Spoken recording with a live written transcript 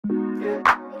Guys,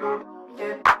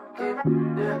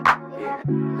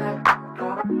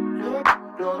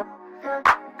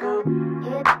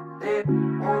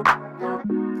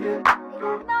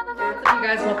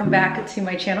 welcome back to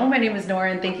my channel. My name is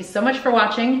Norah and thank you so much for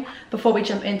watching. Before we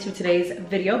jump into today's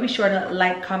video, be sure to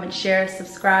like, comment, share,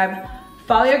 subscribe,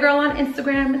 follow your girl on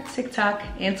Instagram, TikTok,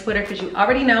 and Twitter because you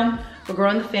already know we're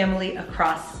growing the family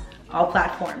across all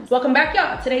platforms. Welcome back,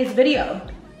 y'all. Today's video,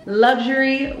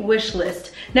 luxury wish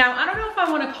list. Now, I don't know if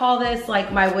I want to call this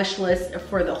like my wish list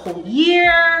for the whole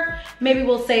year. Maybe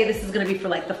we'll say this is going to be for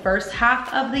like the first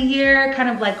half of the year, kind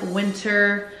of like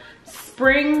winter,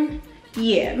 spring.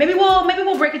 Yeah, maybe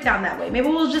we'll break it down that way. Maybe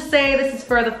we'll just say this is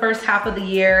for the first half of the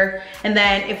year, and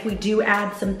then if we do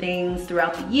add some things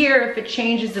throughout the year, if it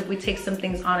changes, if we take some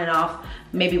things on and off,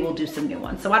 maybe we'll do some new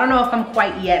ones. So I don't know if I'm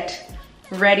quite yet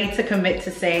ready to commit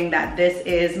to saying that this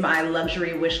is my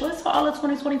luxury wish list for all of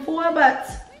 2024, but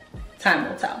time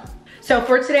will tell. So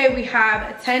for today, we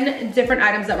have 10 different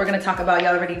items that we're gonna talk about.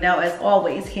 Y'all already know, as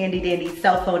always, handy dandy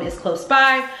cell phone is close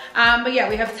by. But yeah,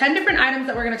 we have 10 different items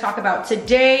that we're gonna talk about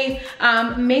today,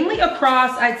 mainly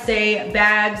across, I'd say,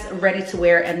 bags, ready to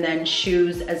wear, and then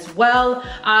shoes as well.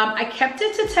 I kept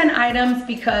it to 10 items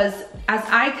because as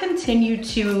I continue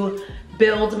to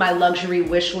build my luxury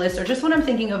wish list, or just when I'm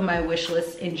thinking of my wish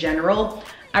list in general,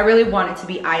 I really want it to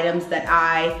be items that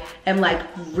I am like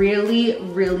really,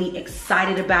 really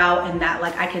excited about and that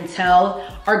like I can tell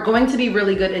are going to be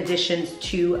really good additions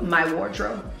to my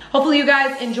wardrobe. Hopefully you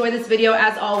guys enjoy this video.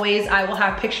 As always, I will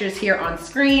have pictures here on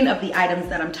screen of the items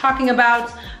that I'm talking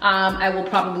about. I will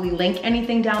probably link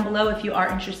anything down below if you are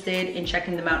interested in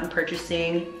checking them out and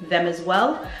purchasing them as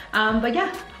well. But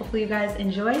yeah, hopefully you guys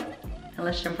enjoy and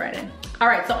let's jump right in. All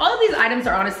right, so all of these items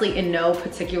are honestly in no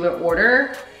particular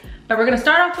order. But we're gonna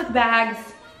start off with bags,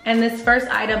 and this first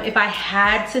item, if I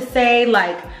had to say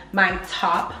like my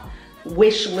top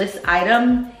wish list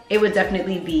item, it would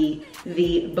definitely be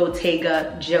the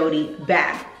Bottega Jodie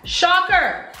bag.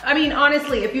 Shocker! I mean,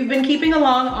 honestly, if you've been keeping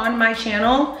along on my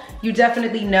channel, you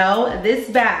definitely know this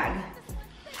bag,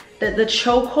 the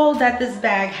chokehold that this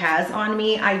bag has on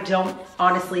me, I don't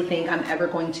honestly think I'm ever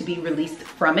going to be released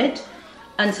from it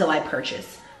until I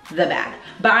purchase the bag.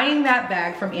 Buying that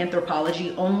bag from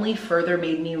Anthropologie only further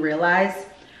made me realize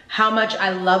how much I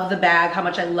love the bag, how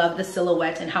much I love the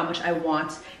silhouette, and how much I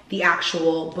want the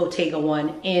actual Bottega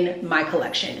one in my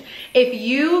collection. If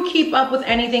you keep up with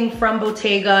anything from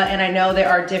Bottega, and I know there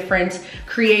are different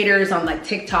creators on like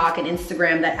TikTok and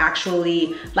Instagram that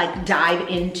actually like dive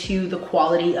into the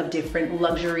quality of different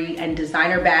luxury and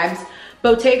designer bags,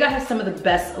 Bottega has some of the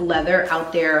best leather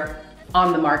out there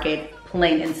on the market.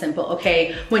 Plain and simple,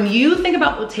 okay? When you think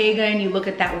about Bottega and you look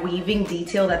at that weaving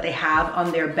detail that they have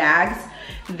on their bags,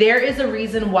 there is a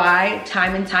reason why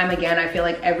time and time again, I feel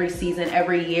like every season,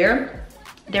 every year,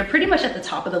 they're pretty much at the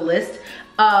top of the list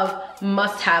of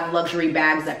must-have luxury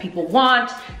bags that people want,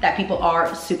 that people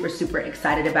are super, super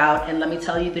excited about. And let me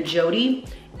tell you, the Jodie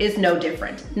is no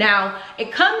different. Now,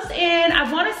 it comes in,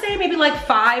 I wanna say maybe like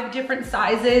 5 different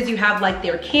sizes. You have like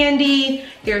their candy,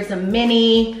 there's a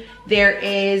mini, there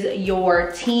is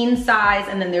your teen size,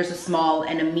 and then there's a small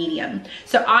and a medium.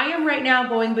 So I am right now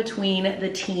going between the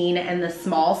teen and the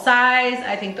small size.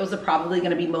 I think those are probably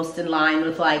gonna be most in line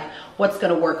with like what's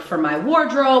gonna work for my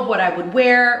wardrobe, what I would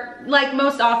wear. Like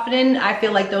most often, I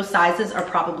feel like those sizes are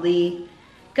probably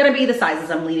gonna be the sizes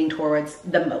I'm leaning towards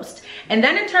the most. And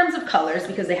then in terms of colors,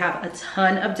 because they have a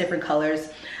ton of different colors,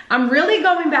 I'm really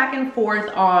going back and forth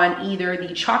on either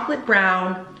the chocolate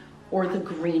brown or the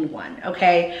green one,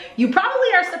 okay? You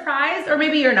probably are surprised, or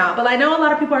maybe you're not, but I know a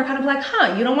lot of people are kind of like,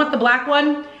 huh, you don't want the black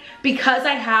one? Because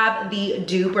I have the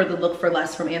dupe or the Look for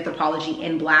Less from Anthropologie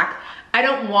in black, I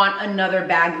don't want another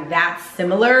bag that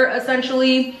similar,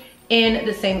 essentially, in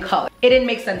the same color. It didn't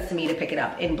make sense to me to pick it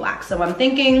up in black. So I'm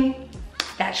thinking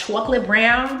that chocolate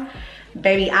brown,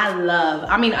 baby, I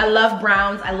love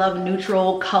browns. I love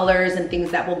neutral colors and things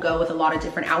that will go with a lot of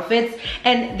different outfits.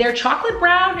 And their chocolate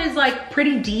brown is like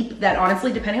pretty deep that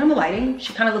honestly, depending on the lighting,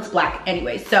 she kind of looks black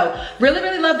anyway. So really,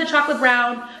 really love the chocolate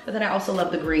brown, but then I also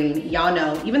love the green. Y'all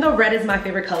know, even though red is my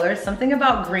favorite color, something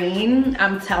about green,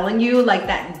 I'm telling you, like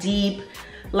that deep,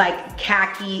 like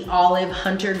khaki, olive,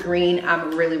 hunter green,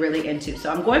 I'm really, really into. So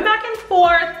I'm going back and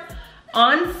forth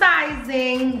on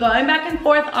sizing, going back and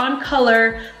forth on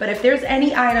color, but if there's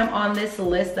any item on this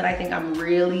list that I think I'm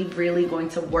really, really going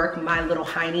to work my little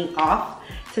hiney off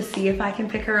to see if I can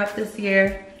pick her up this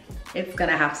year, it's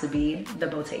gonna have to be the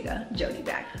Bottega Jodie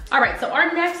bag. All right, so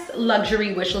our next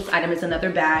luxury wishlist item is another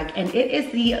bag, and it is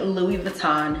the Louis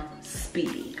Vuitton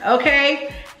Speedy,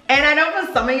 okay? And I know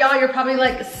for some of y'all, you're probably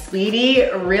like, Speedy,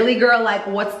 really girl, like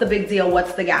what's the big deal?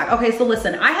 What's the gag? Okay, so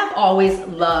listen, I have always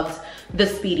loved the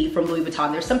Speedy from Louis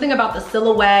Vuitton. There's something about the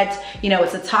silhouette, you know,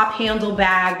 it's a top handle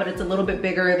bag, but it's a little bit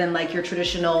bigger than like your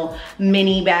traditional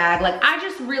mini bag. Like I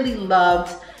just really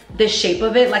loved the shape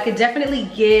of it. Like it definitely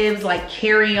gives like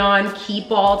carry-on,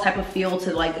 keep all type of feel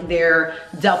to like their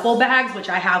duffel bags, which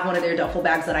I have one of their duffel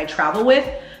bags that I travel with,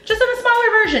 just in a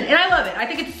smaller version, and I love it. I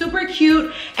think it's super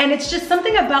cute, and it's just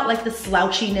something about like the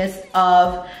slouchiness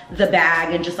of the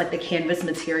bag and just like the canvas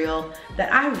material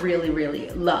that I really, really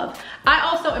love. I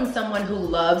also am someone who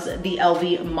loves the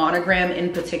LV monogram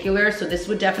in particular, so this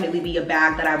would definitely be a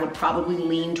bag that I would probably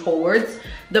lean towards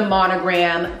the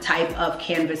monogram type of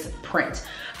canvas print.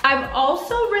 I've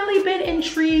also really been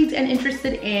intrigued and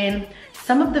interested in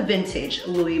some of the vintage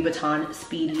Louis Vuitton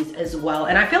Speedies as well.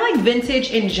 And I feel like vintage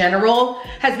in general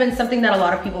has been something that a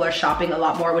lot of people are shopping a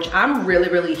lot more, which I'm really,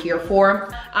 really here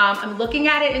for. I'm looking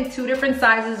at it in 2 different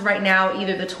sizes right now,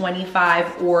 either the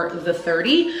 25 or the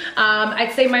 30.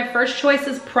 I'd say my first choice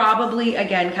is probably,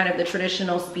 again, kind of the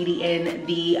traditional Speedy in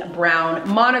the brown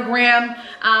monogram.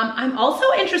 I'm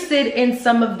also interested in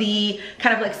some of the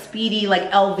kind of like Speedy,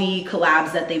 like LV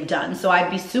collabs that they've done. So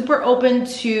I'd be super open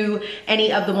to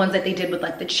any of the ones that they did with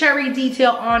like the cherry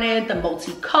detail on it, the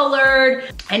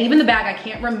multicolored, and even the bag, I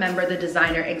can't remember the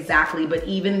designer exactly, but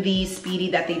even the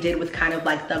Speedy that they did with kind of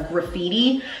like the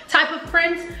graffiti type of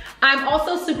print, I'm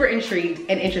also super intrigued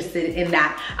and interested in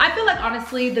that. I feel like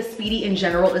honestly, the Speedy in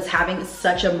general is having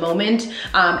such a moment,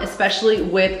 especially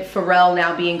with Pharrell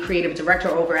now being creative director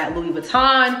over at Louis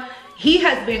Vuitton. He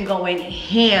has been going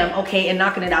ham, okay, and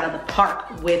knocking it out of the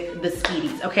park with the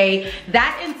Speedies, okay?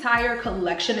 That entire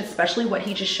collection, especially what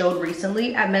he just showed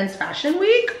recently at Men's Fashion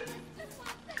Week,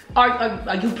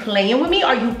 are you playing with me?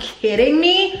 Are you kidding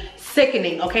me?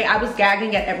 Sickening, okay? I was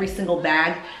gagging at every single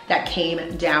bag that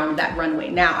came down that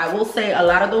runway. Now, I will say a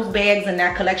lot of those bags in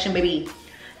that collection, baby,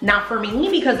 not for me,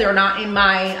 because they're not in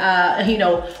my, you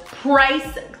know,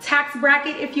 price tax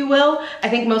bracket, if you will. I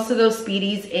think most of those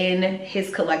Speedies in his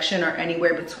collection are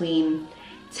anywhere between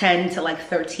 10 to like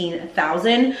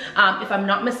 13,000. If I'm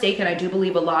not mistaken, I do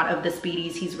believe a lot of the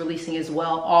Speedies he's releasing as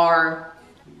well are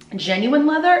genuine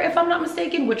leather, if I'm not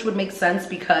mistaken, which would make sense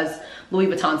because Louis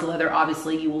Vuitton's leather,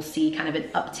 obviously you will see kind of an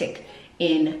uptick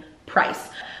in price.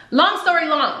 Long story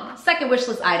long, second wish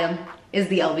list item is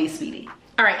the LV Speedy.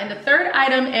 All right, and the third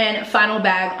item and final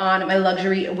bag on my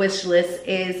luxury wish list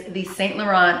is the Saint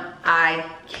Laurent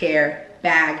iCare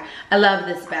bag. I love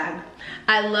this bag.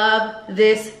 I love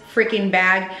this freaking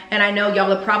bag, and I know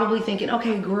y'all are probably thinking,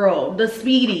 okay, girl, the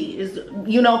Speedy is,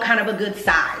 you know, kind of a good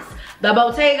size. The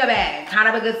Bottega bag, kind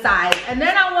of a good size. And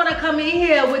then I wanna come in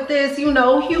here with this, you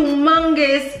know,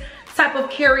 humongous type of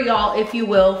carry-all, if you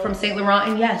will, from Saint Laurent.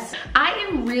 And yes, I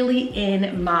am really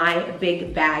in my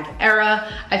big bag era.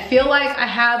 I feel like I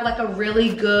have like a really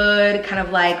good kind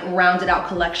of like rounded out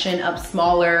collection of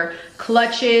smaller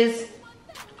clutches.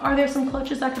 Are there some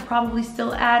clutches I could probably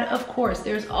still add? Of course,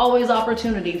 there's always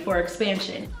opportunity for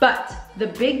expansion. But the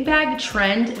big bag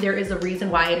trend, there is a reason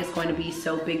why it is going to be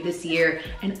so big this year,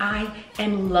 and I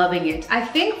am loving it. I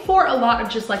think for a lot of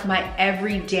just like my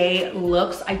everyday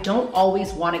looks, I don't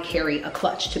always want to carry a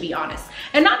clutch, to be honest.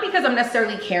 And not because I'm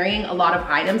necessarily carrying a lot of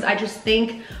items, I just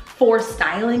think for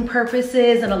styling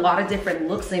purposes and a lot of different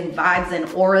looks and vibes and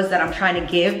auras that I'm trying to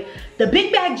give, the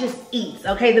big bag just eats,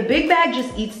 okay? The big bag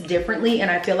just eats differently, and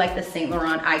I feel like the Saint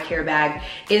Laurent iCare bag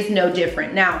is no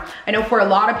different. Now, I know for a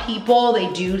lot of people, they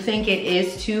do think it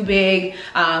is too big.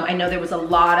 I know there was a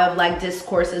lot of like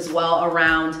discourse as well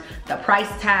around the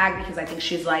price tag, because I think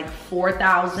she's like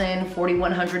 $4,000,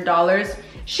 $4,100.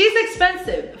 She's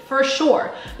expensive for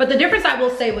sure. But the difference I will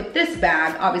say with this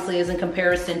bag, obviously, is in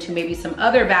comparison to maybe some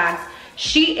other bags,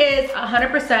 she is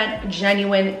 100%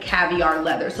 genuine caviar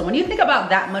leather. So when you think about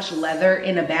that much leather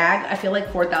in a bag, I feel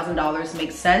like $4,000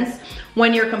 makes sense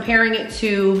when you're comparing it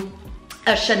to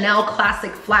a Chanel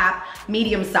classic flap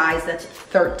medium size that's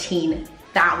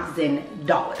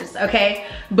 $13,000, okay?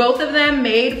 Both of them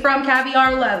made from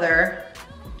caviar leather,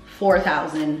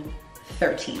 $4,000,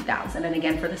 $13,000. And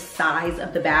again, for the size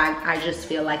of the bag, I just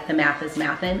feel like the math is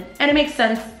mathin', and it makes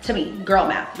sense to me, girl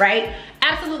math, right?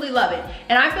 Absolutely love it.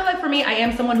 And I feel like for me, I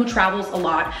am someone who travels a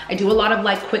lot. I do a lot of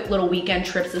like quick little weekend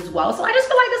trips as well. So I just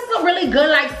feel like this is a really good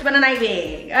like spend a night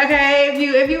bag, okay?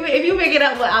 If you pick it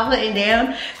up what I'm putting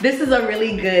down, this is a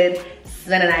really good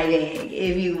spend a night bag,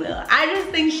 if you will. I just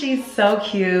think she's so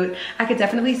cute. I could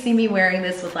definitely see me wearing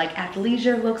this with like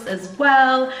athleisure looks as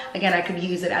well. Again, I could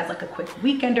use it as like a quick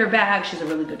weekender bag. She's a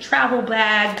really good travel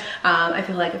bag. I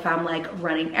feel like if I'm like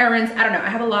running errands, I don't know. I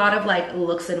have a lot of like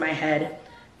looks in my head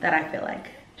that I feel like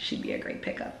she'd be a great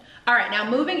pickup. All right, now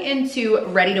moving into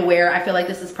ready to wear, I feel like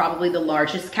this is probably the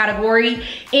largest category.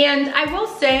 And I will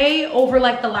say over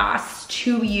like the last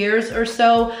 2 years or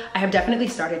so, I have definitely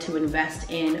started to invest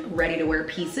in ready to wear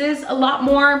pieces a lot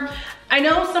more. I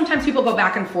know sometimes people go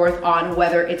back and forth on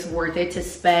whether it's worth it to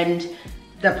spend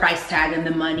the price tag and the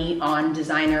money on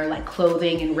designer like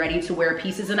clothing and ready to wear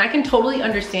pieces. And I can totally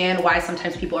understand why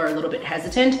sometimes people are a little bit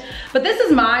hesitant, but this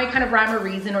is my kind of rhyme or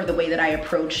reason or the way that I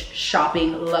approach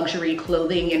shopping luxury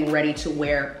clothing and ready to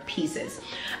wear pieces.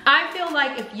 I feel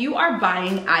like if you are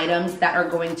buying items that are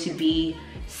going to be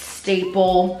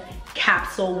staple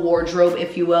capsule wardrobe,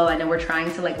 if you will, I know we're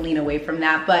trying to like lean away from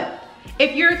that, but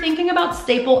if you're thinking about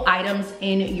staple items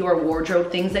in your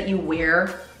wardrobe, things that you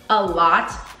wear a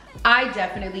lot, I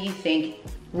definitely think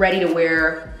ready to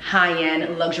wear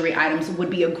high-end luxury items would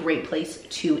be a great place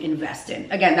to invest in.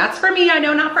 Again, that's for me. I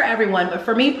know not for everyone, but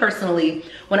for me personally,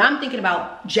 when I'm thinking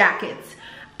about jackets,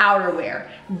 outerwear,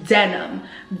 denim,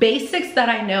 basics that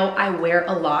I know I wear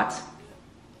a lot,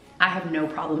 I have no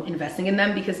problem investing in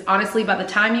them because honestly, by the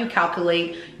time you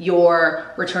calculate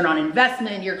your return on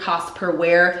investment, your cost per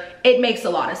wear, it makes a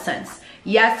lot of sense.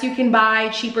 Yes, you can buy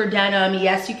cheaper denim.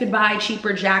 Yes, you could buy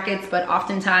cheaper jackets, but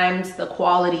oftentimes the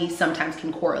quality sometimes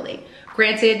can correlate.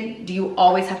 Granted, do you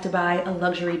always have to buy a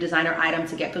luxury designer item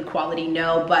to get good quality?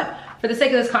 No, but for the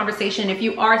sake of this conversation, if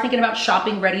you are thinking about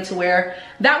shopping ready to wear,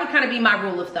 that would kind of be my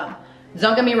rule of thumb.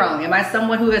 Don't get me wrong. Am I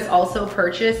someone who has also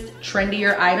purchased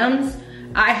trendier items?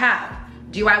 I have.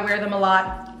 Do I wear them a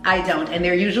lot? I don't, and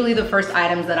they're usually the first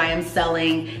items that I am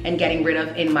selling and getting rid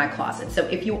of in my closet. So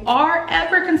if you are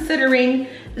ever considering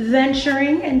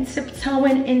venturing and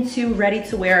tiptoeing into ready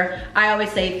to wear, I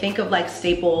always say think of like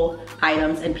staple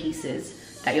items and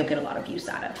pieces that you'll get a lot of use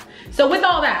out of. So with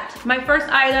all that, my first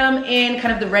item in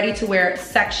kind of the ready to wear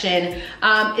section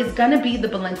is gonna be the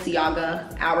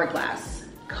Balenciaga Hourglass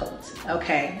coat.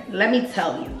 Okay, let me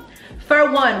tell you. For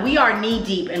one, we are knee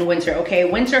deep in winter, okay?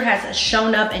 Winter has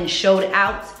shown up and showed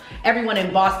out. Everyone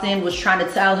in Boston was trying to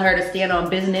tell her to stand on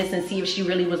business and see if she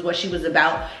really was what she was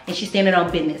about. And she's standing on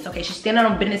business, okay? She's standing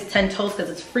on business 10 toes because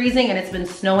it's freezing and it's been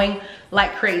snowing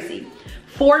like crazy.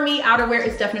 For me, outerwear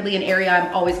is definitely an area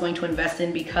I'm always going to invest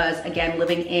in because, again,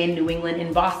 living in New England,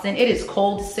 in Boston, it is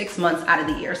cold 6 months out of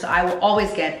the year. So I will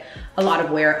always get a lot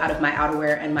of wear out of my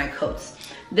outerwear and my coats.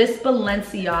 This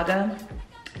Balenciaga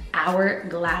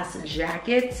Hourglass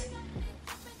jacket,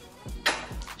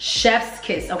 chef's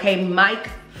kiss, okay? Mic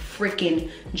freaking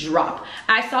drop.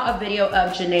 I saw a video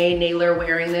of Janae Naylor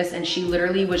wearing this and she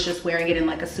literally was just wearing it in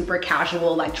like a super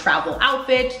casual like travel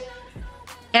outfit.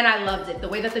 And I loved it. The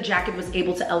way that the jacket was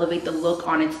able to elevate the look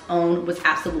on its own was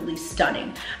absolutely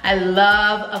stunning. I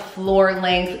love a floor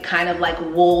length kind of like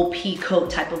wool pea coat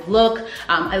type of look.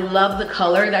 I love the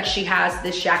color that she has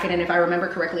this jacket in. If I remember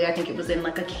correctly, I think it was in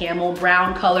like a camel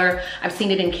brown color. I've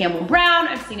seen it in camel brown,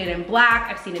 I've seen it in black,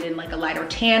 I've seen it in like a lighter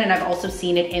tan, and I've also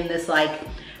seen it in this like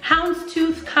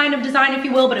houndstooth kind of design, if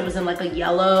you will, but it was in like a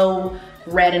yellow,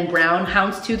 red, and brown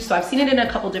houndstooth. So I've seen it in a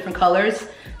couple different colors.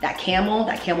 That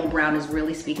camel brown is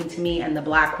really speaking to me, and the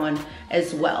black one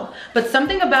as well. But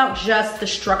something about just the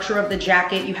structure of the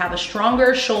jacket, you have a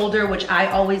stronger shoulder, which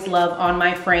I always love on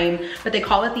my frame, but they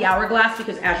call it the hourglass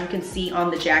because as you can see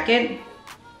on the jacket,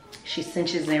 she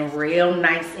cinches in real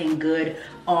nice and good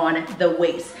on the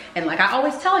waist. And like I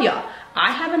always tell y'all, I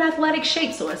have an athletic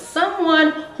shape, so as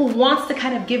someone who wants to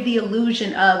kind of give the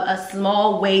illusion of a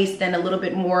small waist and a little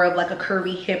bit more of like a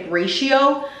curvy hip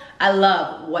ratio, I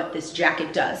love what this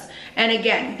jacket does. And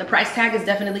again, the price tag is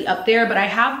definitely up there, but I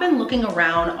have been looking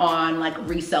around on like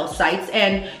resale sites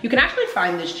and you can actually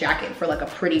find this jacket for like a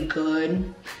pretty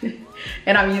good,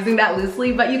 and I'm using that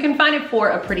loosely, but you can find it for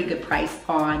a pretty good price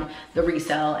on the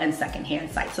resale and secondhand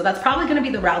sites. So that's probably gonna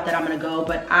be the route that I'm gonna go,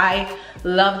 but I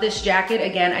love this jacket.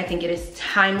 Again, I think it is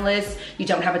timeless. You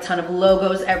don't have a ton of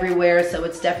logos everywhere, so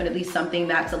it's definitely something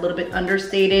that's a little bit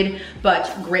understated,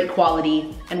 but great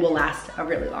quality and will last a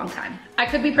really long time. I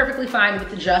could be perfectly fine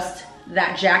with just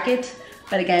that jacket,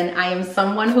 but again, I am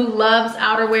someone who loves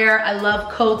outerwear. I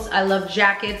love coats, I love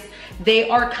jackets. They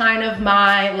are kind of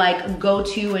my like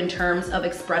go-to in terms of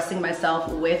expressing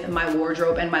myself with my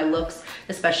wardrobe and my looks,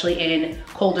 especially in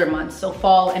colder months. So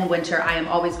fall and winter, I am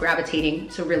always gravitating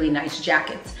to really nice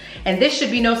jackets. And this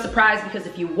should be no surprise because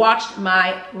if you watched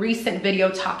my recent video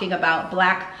talking about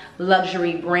Black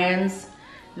luxury brands,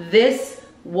 this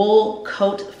wool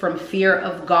coat from Fear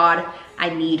of God, I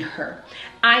need her.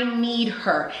 I need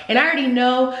her. And I already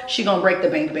know she gonna break the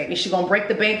bank, baby. She gonna break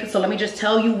the bank. So let me just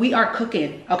tell you, we are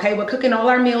cooking, okay? We're cooking all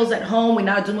our meals at home. We're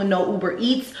not doing no Uber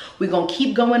Eats. We're gonna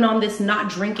keep going on this not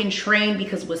drinking train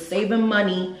because we're saving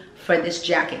money for this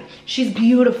jacket. She's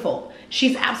beautiful.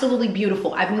 She's absolutely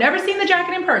beautiful. I've never seen the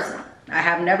jacket in person. I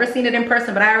have never seen it in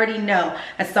person, but I already know,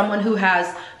 as someone who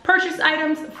has purchased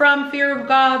items from Fear of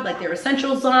God, like their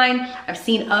Essentials line, I've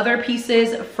seen other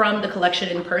pieces from the collection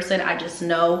in person. I just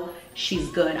know she's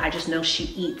good. I just know she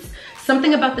eats.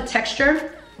 Something about the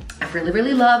texture I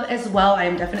really love as well. I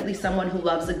am definitely someone who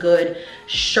loves a good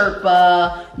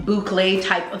Sherpa, boucle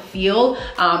type of feel.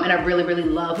 And I really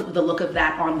love the look of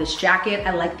that on this jacket.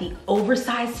 I like the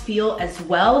oversized feel as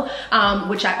well,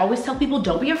 which I always tell people,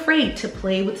 don't be afraid to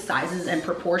play with sizes and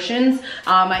proportions.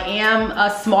 I am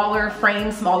a smaller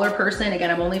frame, smaller person.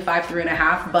 Again, I'm only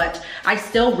 5'3½", but I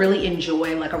still really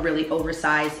enjoy like a really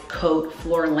oversized coat,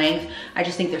 floor length. I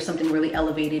just think there's something really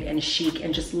elevated and chic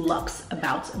and just luxe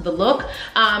about the look.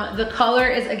 The color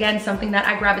is, again, something that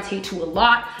I gravitate to a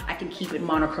lot. I can keep it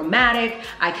monochromatic.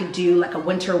 I could do like a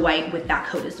winter white with that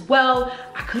coat as well.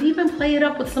 I could even play it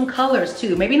up with some colors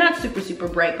too. Maybe not super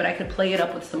bright, but I could play it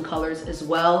up with some colors as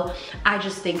well. I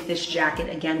just think this jacket,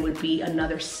 again, would be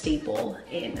another staple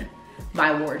in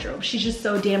my wardrobe. She's just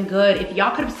so damn good. If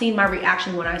y'all could have seen my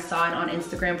reaction when I saw it on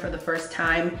Instagram for the first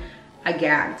time, I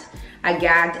gagged. I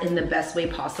gagged in the best way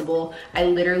possible. I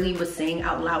literally was saying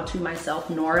out loud to myself,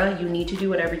 Norah, you need to do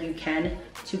whatever you can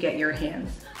to get your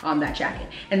hands on that jacket.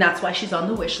 And that's why she's on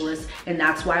the wish list. And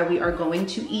that's why we are going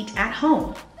to eat at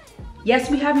home.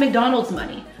 Yes, we have McDonald's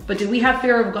money, but do we have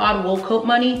Fear of God wool coat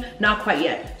money? Not quite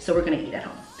yet. So we're gonna eat at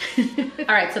home.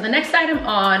 All right, so the next item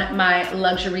on my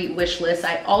luxury wish list,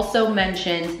 I also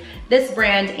mentioned this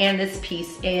brand and this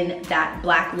piece in that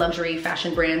Black luxury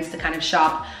fashion brands to kind of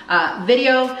shop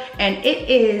video. And it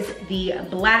is the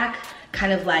black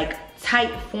kind of like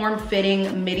tight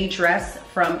form-fitting midi dress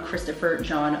from Christopher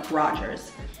John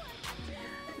Rogers.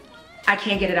 I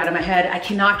can't get it out of my head. I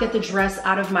cannot get the dress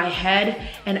out of my head,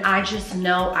 and I just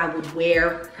know I would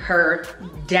wear her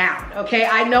down, okay?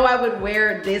 I know I would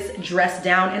wear this dress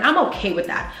down, and I'm okay with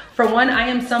that. For one, I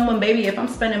am someone, baby, if I'm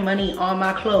spending money on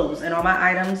my clothes and on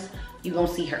my items, you gonna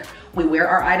see her. We wear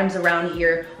our items around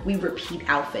here. We repeat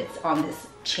outfits on this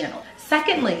channel.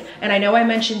 Secondly, and I know I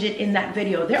mentioned it in that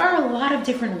video, there are a lot of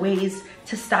different ways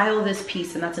to style this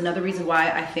piece, and that's another reason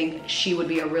why I think she would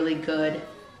be a really good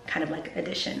kind of like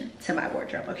addition to my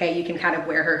wardrobe, okay? You can kind of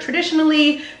wear her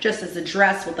traditionally, just as a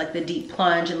dress with like the deep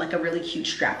plunge and like a really cute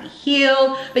strappy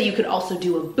heel, but you could also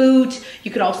do a boot.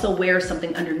 You could also wear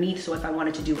something underneath. So if I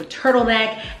wanted to do a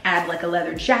turtleneck, add like a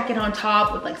leather jacket on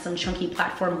top with like some chunky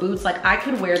platform boots, like I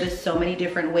could wear this so many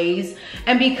different ways.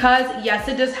 And because yes,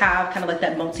 it does have kind of like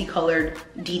that multicolored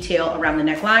detail around the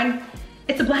neckline,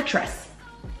 it's a black dress.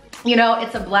 You know,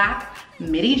 it's a black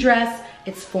midi dress.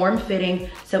 It's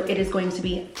form-fitting, so it is going to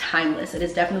be timeless. It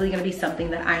is definitely gonna be something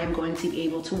that I am going to be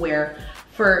able to wear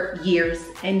for years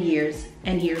and years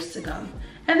and years to come.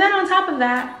 And then on top of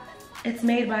that, it's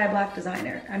made by a black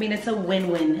designer. I mean, it's a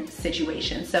win-win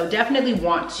situation. So definitely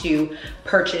want to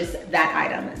purchase that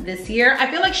item this year. I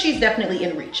feel like she's definitely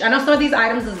in reach. I know some of these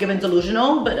items is given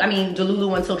delusional, but I mean,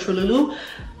 DELULU until TRULULU.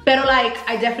 But like,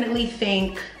 I definitely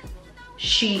think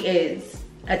she is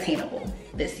attainable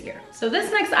this year. So this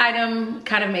next item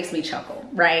kind of makes me chuckle,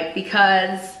 right?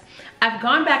 Because I've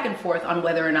gone back and forth on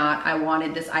whether or not I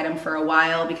wanted this item for a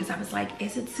while, because I was like,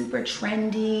 is it super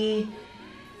trendy?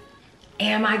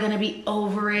 Am I gonna be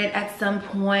over it at some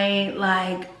point?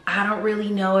 Like, I don't really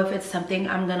know if it's something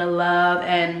I'm gonna love.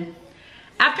 And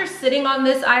after sitting on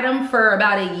this item for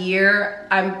about a year,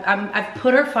 I've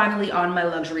put her finally on my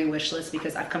luxury wish list,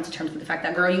 because I've come to terms with the fact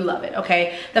that, girl, you love it,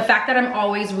 okay? The fact that I'm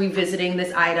always revisiting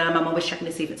this item, I'm always checking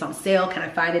to see if it's on sale. Can I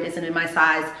find it? Isn't it my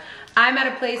size? I'm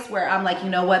at a place where I'm like, you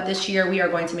know what? This year we are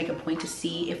going to make a point to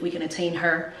see if we can attain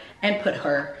her and put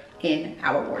her in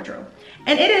our wardrobe.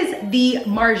 And it is the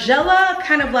Margiela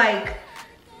kind of like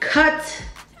cut,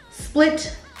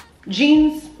 split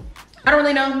jeans. I don't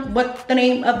really know what the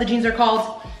name of the jeans are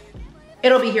called.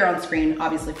 It'll be here on screen,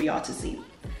 obviously, for y'all to see.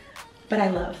 But I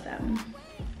love them.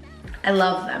 I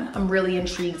love them. I'm really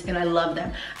intrigued and I love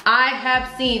them. I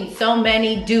have seen so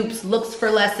many dupes, looks for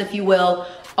less, if you will,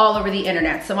 all over the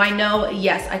internet. So I know,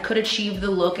 yes, I could achieve the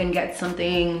look and get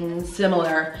something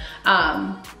similar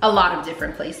a lot of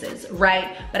different places,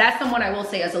 right? But as someone, I will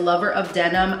say, as a lover of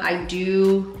denim, I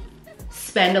do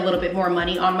spend a little bit more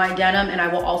money on my denim, and I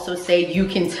will also say you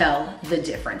can tell the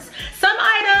difference. Some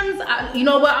items, you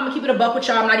know what, I'm gonna keep it a buck with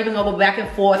y'all. I'm not even gonna go back and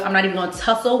forth. I'm not even gonna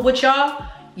tussle with y'all.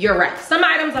 You're right. Some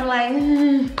items I'm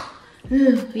like,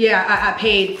 yeah, I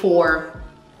paid for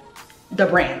the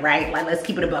brand, right? Like, let's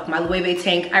keep it a buck. My Louis Vuitton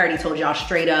tank, I already told y'all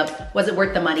straight up, was it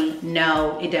worth the money?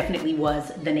 No, it definitely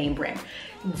was the name brand.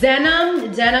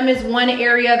 Denim is one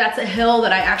area that's a hill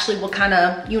that I actually will kind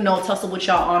of, you know, tussle with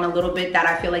y'all on a little bit, that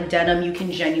I feel like denim, you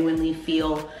can genuinely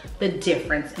feel the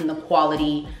difference in the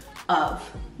quality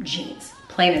of jeans,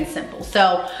 plain and simple.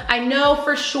 So I know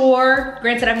for sure,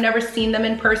 granted I've never seen them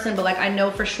in person, but like I know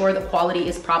for sure the quality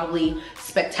is probably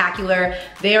spectacular.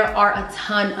 There are a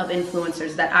ton of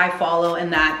influencers that I follow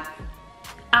and that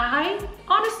I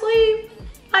honestly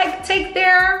like take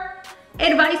their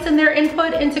advice and their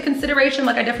input into consideration.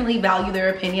 Like I definitely value their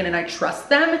opinion and I trust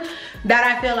them, that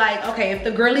I feel like, okay, if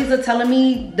the girlies are telling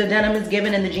me the denim is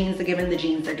given and the jeans are given, the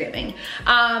jeans are giving.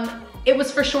 It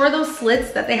was for sure those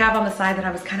slits that they have on the side that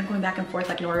I was kind of going back and forth,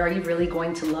 like, Norah, are you really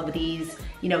going to love these,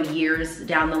 you know, years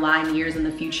down the line, years in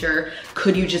the future?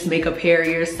 Could you just make a pair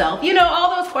yourself? You know,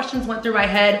 all those questions went through my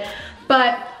head,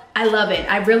 but I love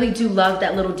it. I really do love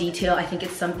that little detail. I think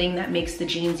it's something that makes the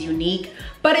jeans unique,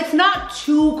 but it's not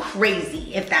too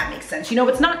crazy, if that makes sense. You know,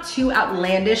 it's not too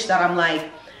outlandish that I'm like,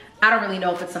 I don't really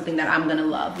know if it's something that I'm gonna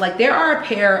love. Like there are a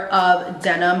pair of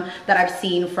denim that I've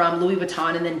seen from Louis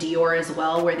Vuitton and then Dior as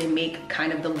well, where they make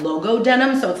kind of the logo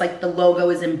denim. So it's like the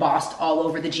logo is embossed all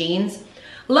over the jeans.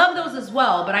 Love those as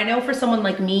well, but I know for someone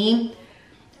like me,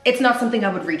 it's not something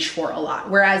I would reach for a lot.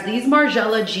 Whereas these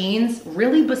Margiela jeans,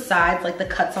 really besides like the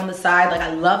cuts on the side, like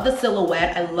I love the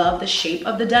silhouette, I love the shape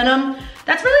of the denim.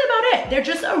 That's really about it. They're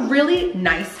just a really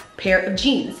nice pair of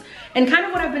jeans. And kind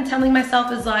of what I've been telling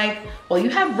myself is like, well, you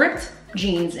have ripped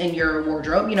jeans in your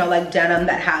wardrobe, you know, like denim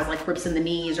that has like rips in the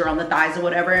knees or on the thighs or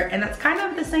whatever. And that's kind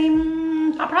of the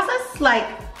same thought process. Like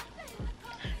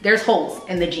there's holes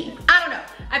in the jean. I don't know.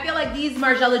 I feel like these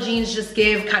Margiela jeans just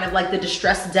give kind of like the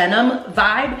distressed denim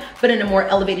vibe, but in a more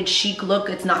elevated chic look.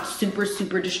 It's not super,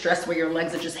 super distressed where your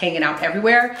legs are just hanging out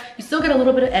everywhere. You still get a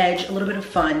little bit of edge, a little bit of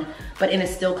fun, but in a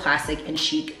still classic and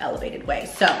chic elevated way.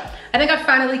 So I think I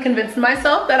finally convinced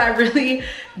myself that I really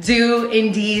do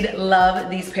indeed love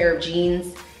these pair of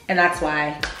jeans, and that's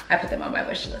why I put them on my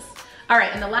wish list. All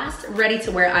right, and the last ready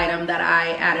to wear item that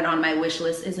I added on my wish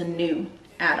list is a new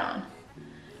add-on.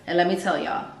 And let me tell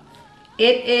y'all,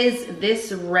 it is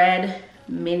this red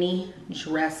mini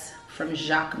dress from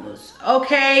Jacquemus.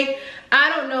 Okay, I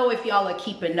don't know if y'all are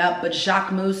keeping up, but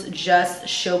Jacquemus just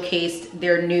showcased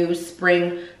their new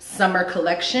spring summer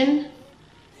collection.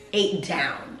 8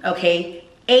 down, okay?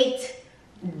 8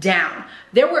 down.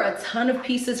 There were a ton of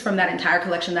pieces from that entire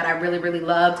collection that I really, really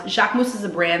loved. Jacquemus is a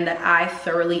brand that I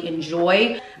thoroughly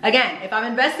enjoy. Again, if I'm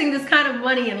investing this kind of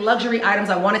money in luxury items,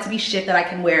 I want it to be shit that I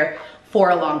can wear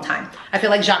for a long time. I feel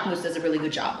like Jacquemus does a really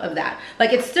good job of that.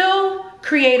 Like it's still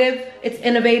creative, it's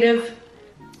innovative.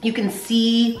 You can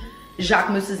see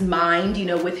Jacquemus's mind, you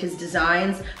know, with his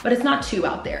designs, but it's not too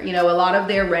out there. You know, a lot of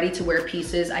their ready to wear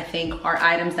pieces, I think, are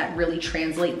items that really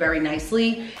translate very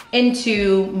nicely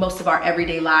into most of our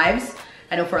everyday lives.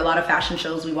 I know for a lot of fashion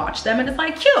shows, we watch them and it's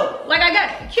like, cute, like I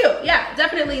get it, cute. Yeah,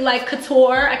 definitely like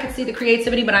couture. I could see the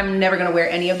creativity, but I'm never gonna wear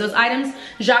any of those items.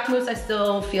 Jacquemus, I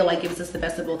still feel like gives us the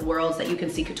best of both worlds, that you can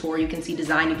see couture, you can see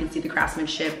design, you can see the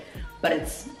craftsmanship, but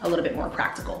it's a little bit more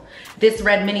practical. This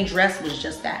red mini dress was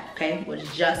just that, okay? Was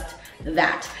just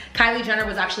that. Kylie Jenner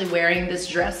was actually wearing this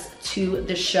dress to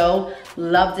the show.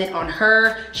 Loved it on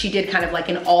her. She did kind of like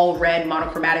an all red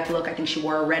monochromatic look. I think she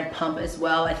wore a red pump as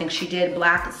well. I think she did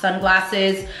black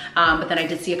sunglasses. But then I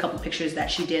did see a couple pictures that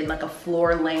she did like a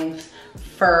floor length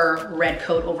fur red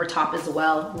coat over top as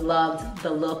well. Loved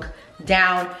the look.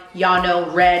 Down, y'all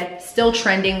know red still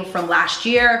trending from last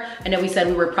year. I know we said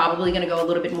we were probably gonna go a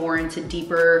little bit more into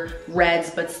deeper reds,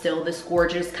 but still this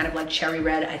gorgeous kind of like cherry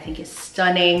red I think is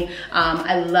stunning.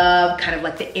 I love kind of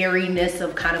like the airiness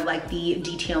of kind of like the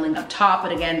detailing up top,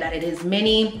 but again that it is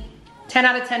mini. 10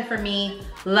 out of 10 for me.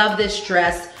 Love this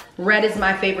dress. Red is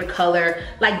my favorite color.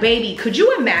 Like baby, could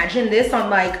you imagine this on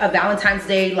like a Valentine's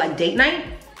Day like date night?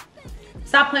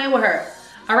 Stop playing with her.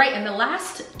 All right, and the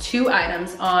last 2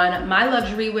 items on my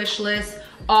luxury wish list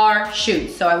are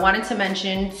shoes. So I wanted to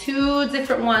mention 2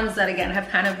 different ones that again have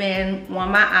kind of been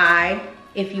on my eye,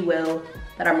 if you will,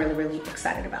 that I'm really, really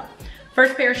excited about.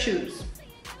 First pair of shoes,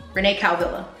 Rene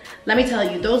Caovilla. Let me tell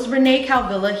you, those Rene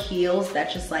Caovilla heels that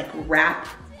just like wrap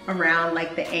around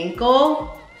like the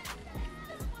ankle,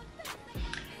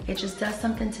 it just does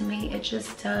something to me. It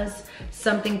just does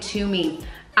something to me.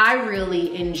 I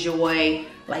really enjoy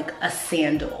like a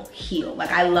sandal heel.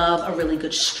 Like I love a really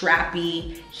good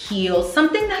strappy heel,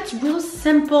 something that's real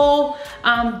simple,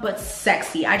 but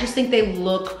sexy. I just think they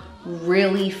look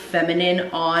really feminine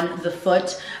on the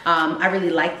foot. I really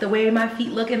like the way my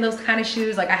feet look in those kind of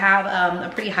shoes. Like I have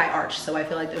a pretty high arch, so I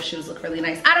feel like those shoes look really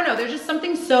nice. I don't know, there's just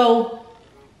something so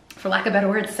for lack of a better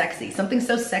word, sexy. Something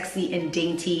so sexy and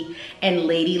dainty and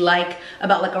ladylike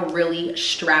about like a really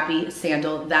strappy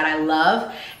sandal that I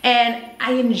love. And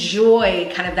I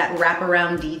enjoy kind of that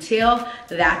wraparound detail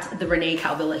that the Rene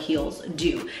Caovilla heels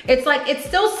do. It's like, it's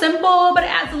still simple, but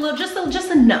it adds a little, just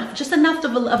enough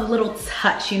of a little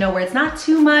touch, you know, where it's not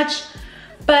too much,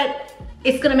 but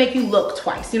it's gonna make you look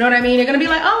twice. You know what I mean? You're gonna be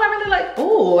like,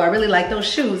 oh, I really like those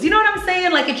shoes. You know what I'm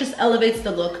saying? Like, it just elevates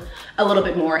the look a little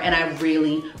bit more, and I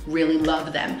really, really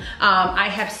love them. I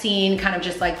have seen kind of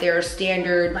just like their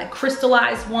standard like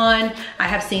crystallized one. I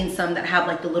have seen some that have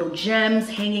like the little gems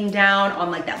hanging down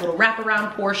on like that little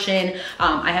wraparound portion.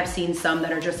 I have seen some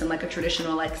that are just in like a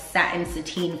traditional like satin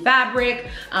sateen fabric.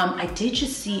 I did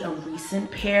just see a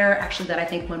recent pair actually that I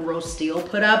think Monroe Steele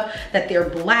put up, that they're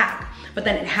black, but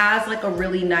then it has like a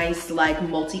really nice like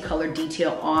multicolored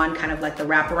detail on kind of like the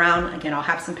wraparound. Again, I'll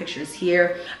have some pictures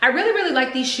here. I really, really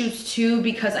like these shoes too,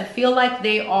 because I feel like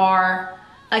they are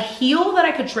a heel that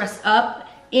I could dress up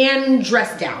and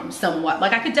dress down somewhat.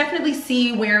 Like, I could definitely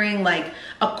see wearing like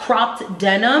a cropped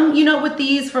denim, you know, with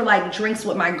these for like drinks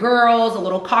with my girls, a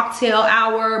little cocktail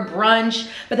hour, brunch.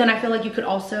 But then I feel like you could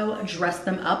also dress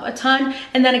them up a ton.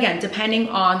 And then again, depending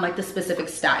on like the specific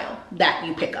style that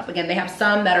you pick up. Again, they have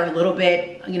some that are a little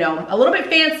bit, you know, a little bit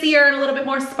fancier and a little bit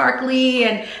more sparkly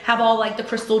and have all like the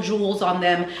crystal jewels on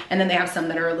them. And then they have some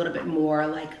that are a little bit more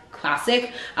like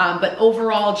classic, but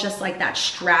overall, just like that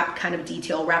strap kind of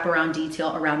detail, wraparound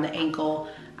detail around the ankle,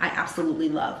 I absolutely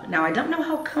love. Now, I don't know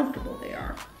how comfortable they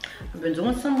are. I've been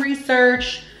doing some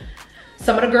research.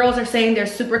 Some of the girls are saying they're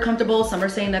super comfortable. Some are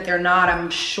saying that they're not.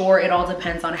 I'm sure it all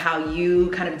depends on how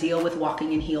you kind of deal with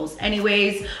walking in heels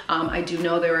anyways. I do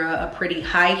know they're a pretty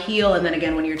high heel. And then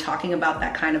again, when you're talking about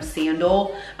that kind of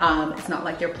sandal, it's not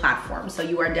like they're platform. So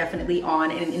you are definitely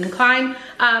on an incline.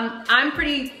 I'm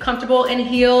pretty comfortable in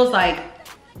heels. Like,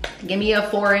 give me a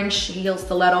 4-inch heel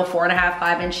stiletto, 4.5,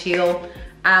 5-inch heel.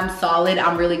 I'm solid.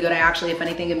 I'm really good. I actually, if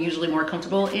anything, am usually more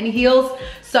comfortable in heels.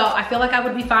 So I feel like I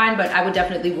would be fine, but I would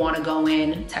definitely want to go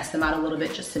in, test them out a little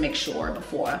bit just to make sure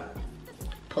before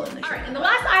pulling the trigger. All right, and the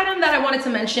last item that I wanted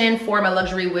to mention for my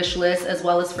luxury wish list, as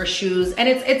well as for shoes, and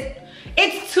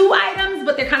it's 2 items,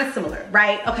 but they're kind of similar,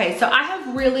 right? Okay, so I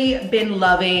have really been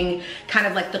loving kind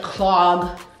of like the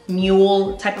clog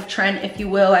mule type of trend, if you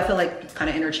will. I feel like it's kind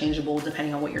of interchangeable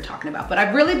depending on what you're talking about, but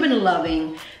I've really been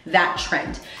loving that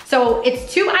trend. So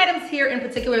it's 2 items here in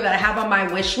particular that I have on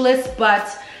my wish list,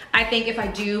 but I think if I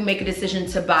do make a decision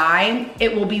to buy,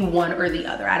 it will be one or the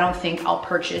other. I don't think I'll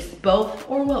purchase both,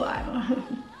 or will I?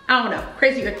 I don't know,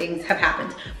 crazier things have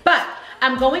happened. But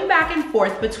I'm going back and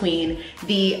forth between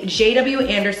the JW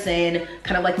Anderson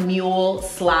kind of like mule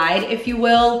slide, if you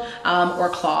will, or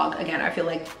clog. Again, I feel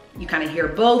like you kind of hear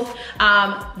both.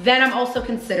 Then I'm also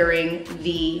considering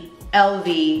the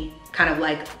LV kind of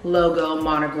like logo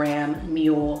monogram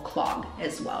mule clog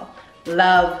as well.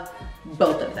 Love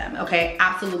both of them, okay?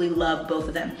 Absolutely love both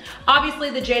of them. Obviously,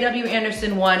 the JW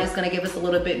Anderson one is gonna give us a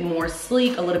little bit more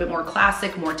sleek, a little bit more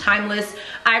classic, more timeless.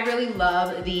 I really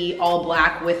love the all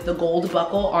black with the gold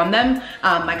buckle on them.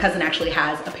 My cousin actually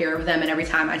has a pair of them, and every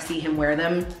time I see him wear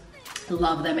them,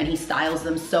 love them, and he styles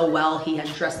them so well. He has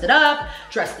dressed it up,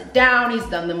 dressed it down. He's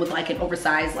done them with like an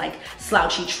oversized like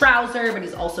slouchy trouser, but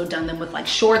he's also done them with like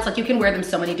shorts. Like, you can wear them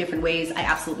so many different ways. I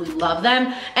absolutely love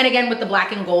them. And again, with the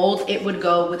black and gold, it would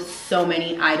go with so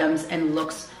many items and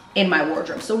looks in my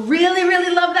wardrobe. So really,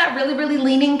 really love that. Really, really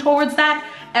leaning towards that.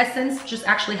 Essence just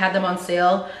actually had them on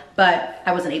sale, but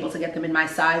I wasn't able to get them in my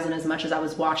size, and as much as I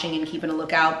was watching and keeping a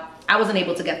lookout, I wasn't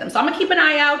able to get them. So I'm gonna keep an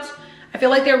eye out. I feel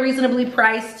like they're reasonably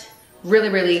priced. Really,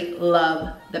 really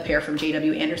love the pair from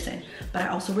JW Anderson, but I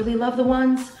also really love the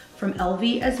ones from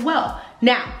LV as well.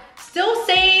 Now, still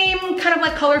same kind of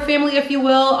like color family, if you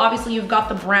will. Obviously, you've got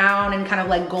the brown and kind of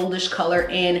like goldish color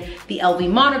in the LV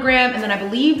monogram, and then I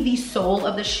believe the sole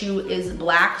of the shoe is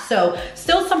black. So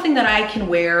still something that I can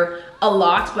wear a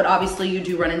lot, but obviously you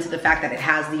do run into the fact that it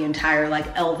has the entire like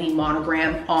LV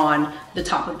monogram on the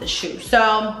top of the shoe.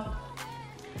 So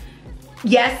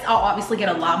yes, I'll obviously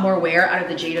get a lot more wear out of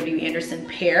the JW Anderson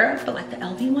pair, but like the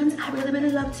LV ones, I really,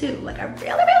 really love too. Like, I really,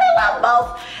 really love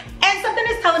both. And something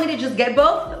is telling me to just get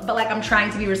both, but like, I'm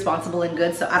trying to be responsible and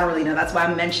good, so I don't really know. That's why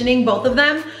I'm mentioning both of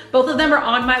them. Both of them are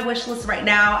on my wish list right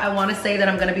now. I wanna say that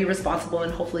I'm gonna be responsible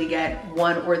and hopefully get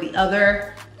one or the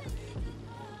other.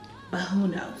 but who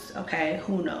knows, okay?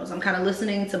 Who knows? I'm kind of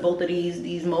listening to both of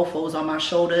these mofos on my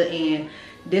shoulder, and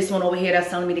this one over here that's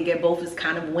telling me to get both is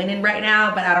kind of winning right now,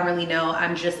 but I don't really know.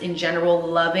 I'm just in general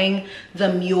loving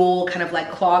the mule kind of like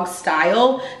clog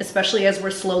style, especially as we're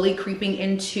slowly creeping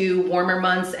into warmer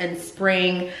months and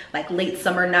spring, like late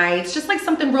summer nights. Just like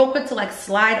something real quick to like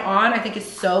slide on. I think it's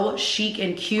so chic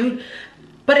and cute,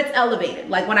 but it's elevated.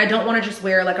 Like when I don't want to just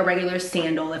wear like a regular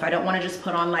sandal, if I don't want to just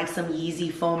put on like some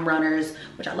Yeezy foam runners,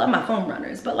 which I love my foam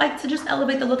runners, but like to just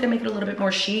elevate the look and make it a little bit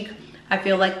more chic, I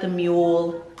feel like the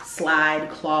mule slide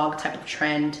clog type of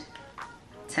trend,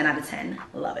 10 out of 10,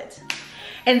 love it.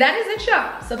 And that is it,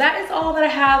 y'all. So that is all that I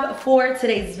have for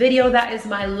today's video. That is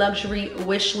my luxury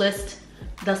wish list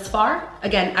thus far.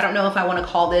 Again, I don't know if I want to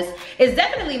call this, it's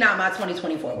definitely not my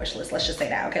 2024 wish list. Let's just say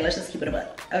that, okay? Let's just keep it a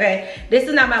buck, okay? This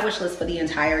is not my wish list for the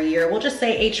entire year. We'll just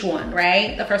say H1,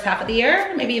 right? The first half of the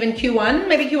year, maybe even Q1,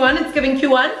 maybe Q1, it's giving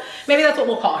Q1. Maybe that's what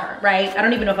we'll call her, right? I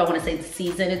don't even know if I want to say the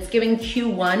season. It's giving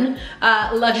Q1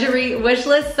 luxury wish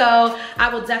list. So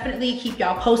I will definitely keep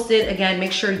y'all posted. Again,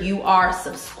 make sure you are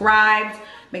subscribed.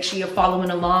 Make sure you're following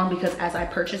along, because as I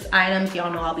purchase items,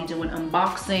 y'all know I'll be doing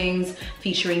unboxings,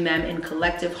 featuring them in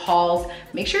collective hauls.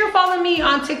 Make sure you're following me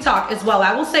on TikTok as well.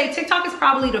 I will say TikTok is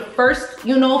probably the first,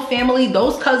 you know, family.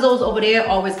 Those cuzzos over there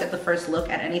always get the first look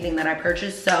at anything that I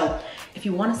purchase. So if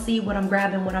you want to see what I'm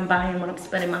grabbing, what I'm buying, what I'm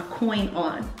spending my coin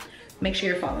on, make sure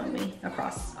you're following me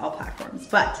across all platforms.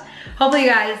 But hopefully you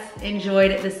guys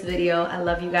enjoyed this video. I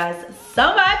love you guys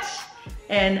so much,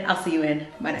 and I'll see you in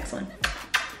my next one.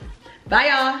 Bye,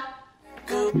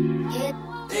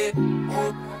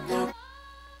 y'all.